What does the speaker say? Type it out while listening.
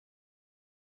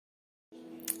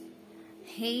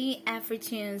Hey,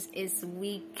 Afri-Tunes, it's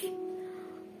week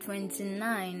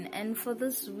 29, and for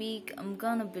this week I'm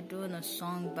gonna be doing a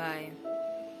song by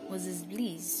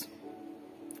Bliss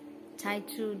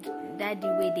titled Daddy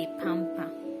Way They Pamper.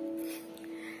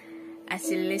 As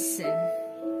you listen,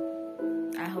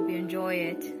 I hope you enjoy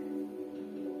it.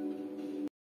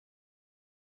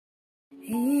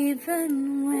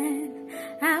 Even when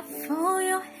I fall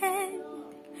your hand,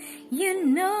 you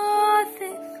know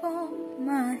they fall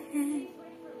my hand.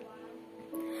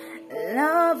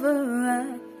 Lover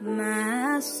of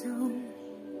my soul,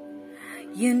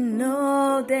 you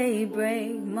know they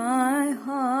break my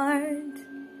heart.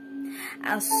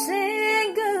 I'll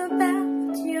sing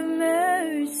about your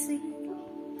mercy,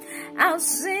 I'll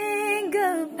sing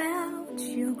about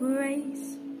your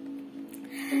grace.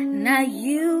 Now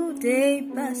you, they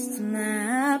bust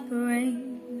my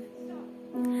brain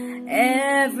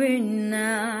every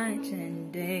night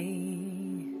and day.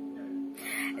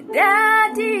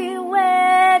 Daddy,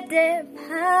 where they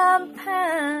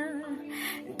pamper,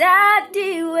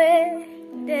 Daddy, where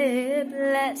they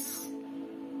bless.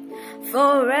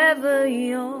 Forever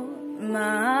you're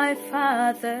my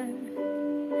father.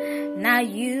 Now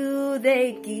you,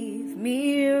 they give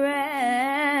me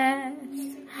rest.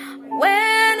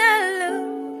 When I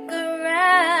look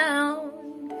around,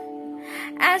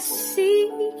 I see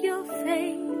your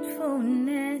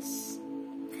faithfulness.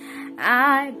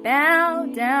 I bow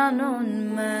down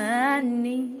on my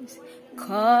knees,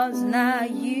 'cause now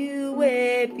you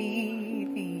will be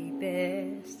the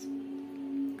best.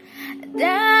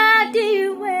 Daddy,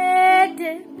 where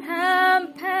the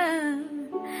pamper,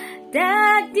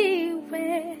 Daddy,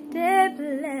 where the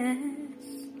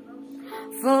bless.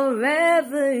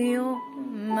 Forever you're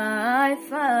my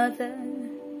father.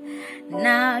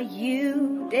 Now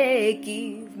you, they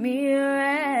give me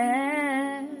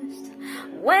rest.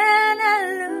 When I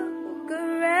look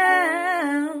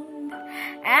around,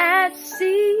 I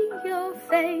see your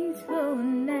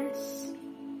faithfulness.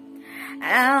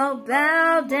 I'll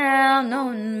bow down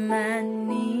on my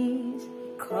knees,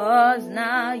 'cause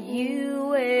now you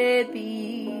will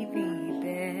be the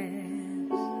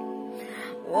best.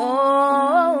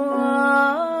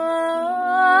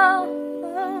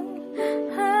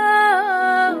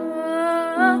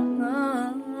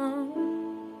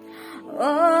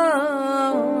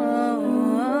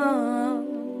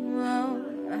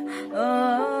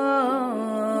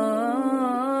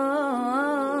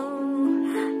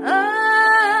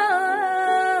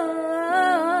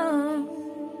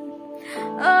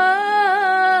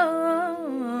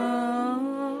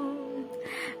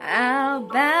 I'll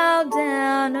bow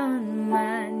down on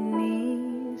my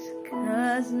knees,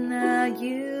 'cause now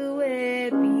you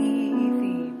will be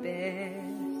the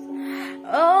best.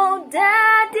 Oh,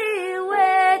 Daddy,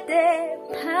 where they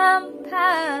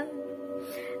pamper,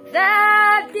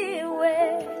 Daddy,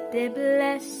 where they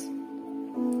bless.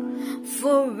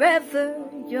 Forever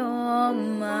you're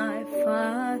my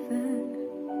father.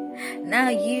 Now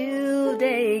you,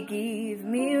 they give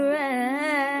me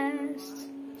rest.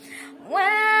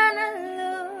 When I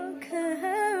look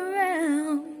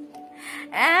around,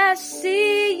 I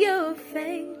see your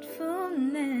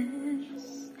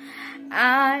faithfulness.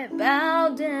 I bow